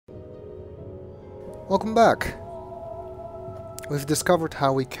Welcome back. We've discovered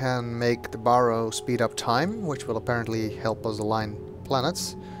how we can make the Bahro speed up time, which will apparently help us align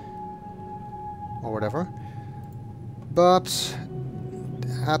planets. Or whatever. But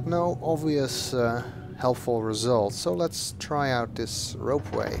had no obvious helpful results, so let's try out this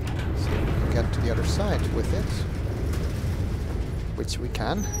ropeway. See if we can get to the other side with it. Which we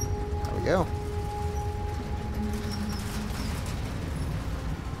can. There we go.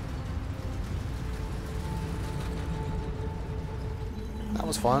 That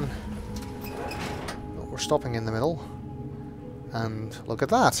was fun. But we're stopping in the middle. And look at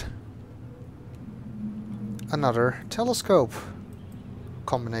that. Another telescope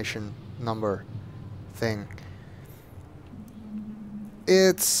combination number thing.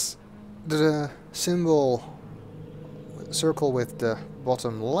 It's the symbol circle with the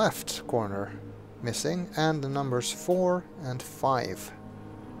bottom left corner missing and the numbers 4 and 5.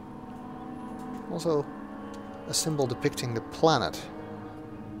 Also a symbol depicting the planet.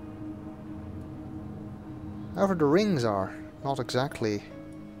 However, the rings are not exactly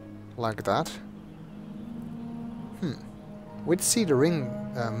like that. We'd see the ring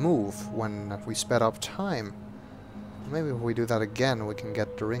move when we sped up time. Maybe if we do that again, we can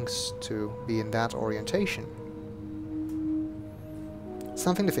get the rings to be in that orientation.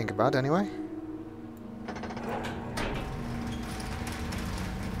 Something to think about, anyway.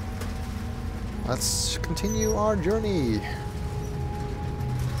 Let's continue our journey.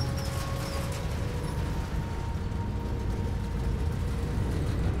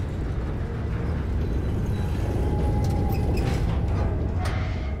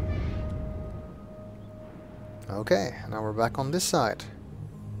 Okay, now we're back on this side.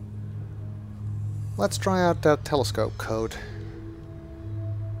 Let's try out that telescope code.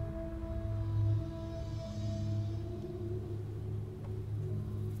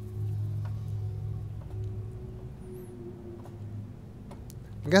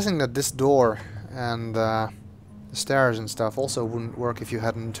 I'm guessing that this door and the stairs and stuff also wouldn't work if you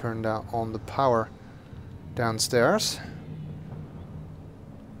hadn't turned on the power downstairs.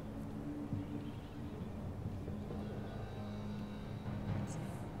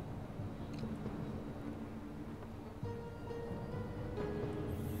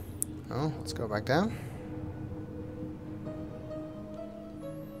 Oh, let's go back down.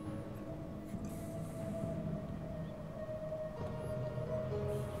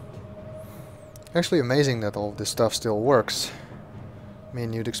 Actually amazing that all of this stuff still works. I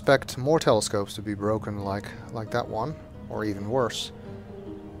mean, you'd expect more telescopes to be broken like that one, or even worse.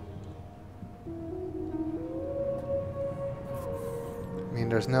 I mean,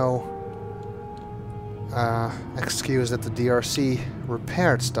 there's no excuse that the DRC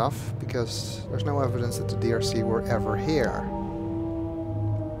repaired stuff, because there's no evidence that the DRC were ever here.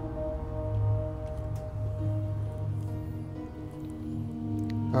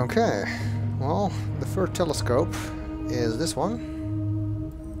 Okay, well, the third telescope is this one.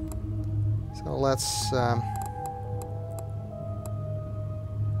 So let's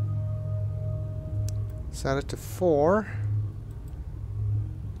set it to 4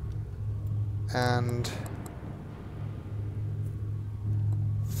 and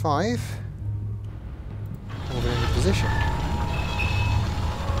 5. Move it into position.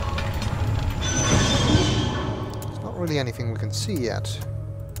 There's not really anything we can see yet.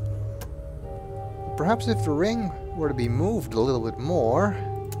 Perhaps if the ring were to be moved a little bit more,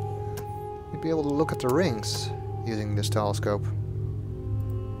 we'd be able to look at the rings using this telescope.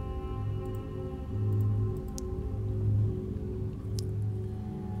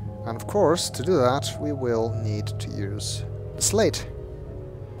 And of course, to do that, we will need to use the slate.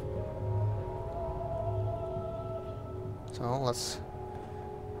 So let's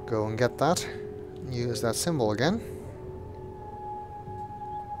go and get that. Use that symbol again.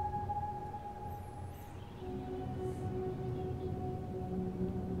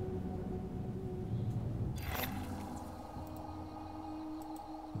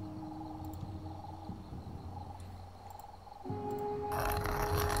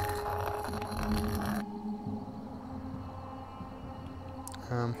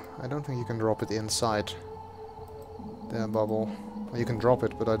 I don't think you can drop it inside the bubble. Well, you can drop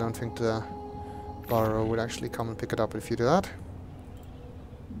it, but I don't think the Bahro would actually come and pick it up if you do that.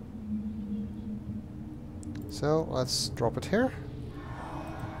 So let's drop it here.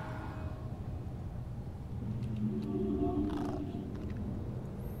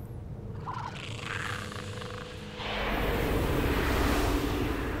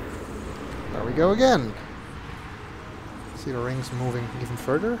 There we go again. See the rings moving even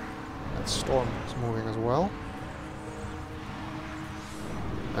further. That storm is moving as well.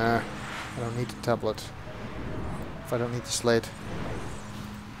 I don't need the tablet. If I don't need the slate,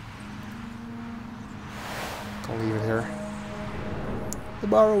 I'll leave it here. The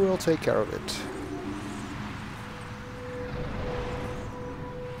Bahro will take care of it.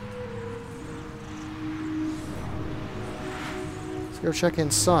 Let's go check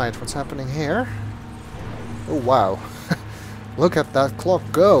inside. What's happening here? Oh wow. Look at that clock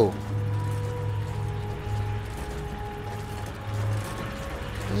go!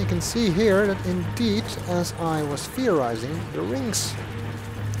 And you can see here that indeed, as I was theorizing, the rings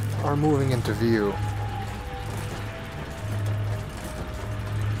are moving into view.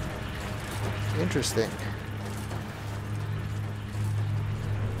 Interesting.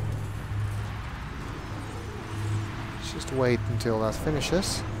 Let's just wait until that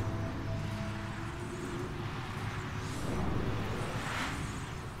finishes.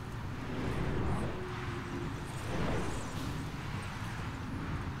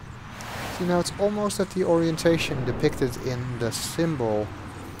 See, now it's almost at the orientation depicted in the symbol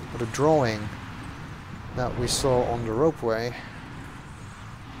or the drawing that we saw on the ropeway.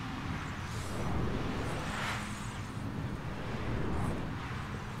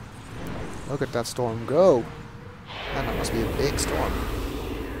 Look at that storm go! And that must be a big storm.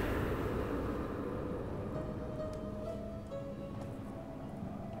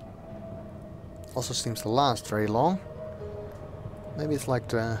 Also seems to last very long. Maybe it's like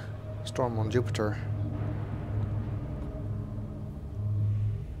the storm on Jupiter.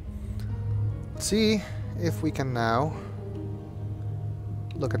 Let's see if we can now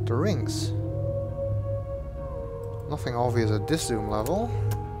look at the rings. Nothing obvious at this zoom level.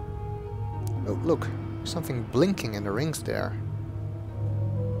 Oh, look, something blinking in the rings there.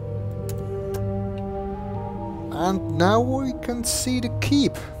 And now we can see the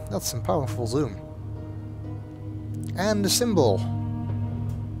keep. That's some powerful zoom. And the symbol.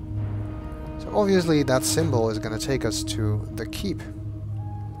 So obviously that symbol is going to take us to the keep.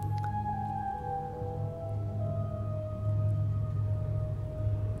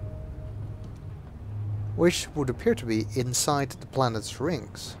 Which would appear to be inside the planet's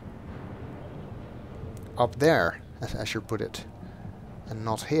rings. Up there, as Esher put it, and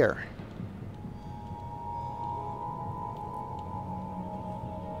not here.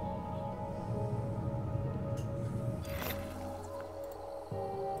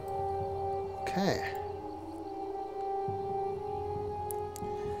 Okay.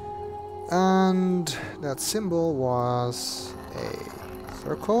 And that symbol was a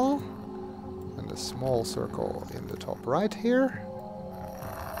circle, and a small circle in the top right here.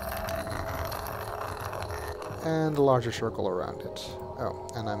 And a larger circle around it. Oh,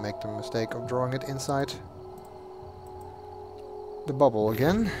 and I make the mistake of drawing it inside the bubble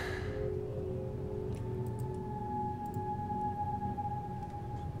again.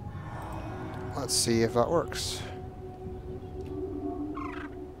 Let's see if that works.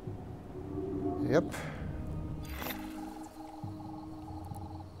 Yep.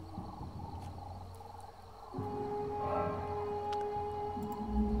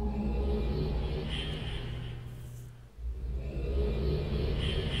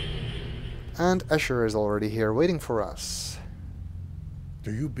 And Esher is already here waiting for us.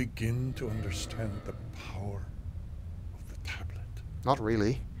 Do you begin to understand the power of the tablet? Not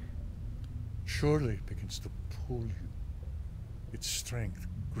really. Surely it begins to pull you. Its strength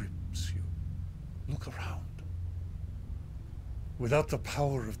grips you. Look around. Without the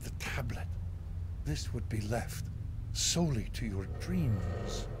power of the tablet, this would be left solely to your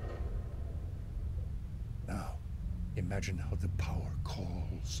dreams. Now, imagine how the power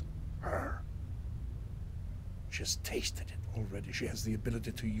calls her. She has tasted it already. She has the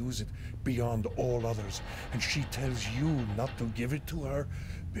ability to use it beyond all others. And she tells you not to give it to her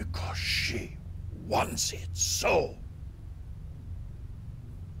because she wants it so.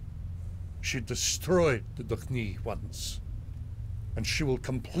 She destroyed the Dukhni once. And she will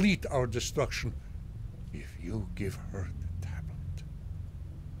complete our destruction if you give her the tablet.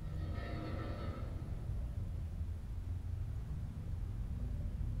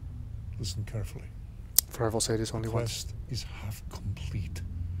 Listen carefully. For I will say this only The once. quest is half complete.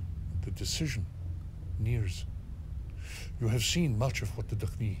 The decision nears. You have seen much of what the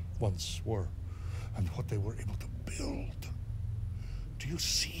Dukhni once were, and what they were able to build. Do you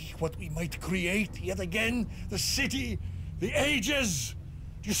see what we might create yet again? The city, the ages.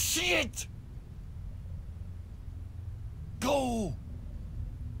 Do you see it? Go.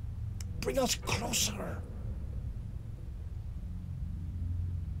 Bring us closer.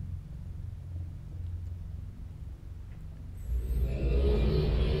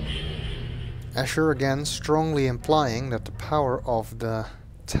 Esher again strongly implying that the power of the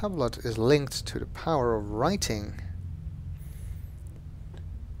tablet is linked to the power of writing.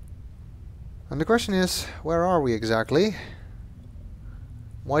 And the question is, where are we exactly?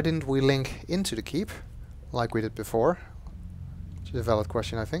 Why didn't we link into the keep, like we did before? Which is a valid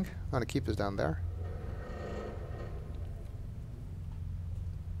question, I think. Oh, the keep is down there.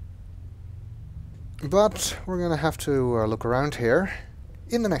 But we're gonna have to look around here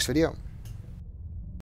in the next video.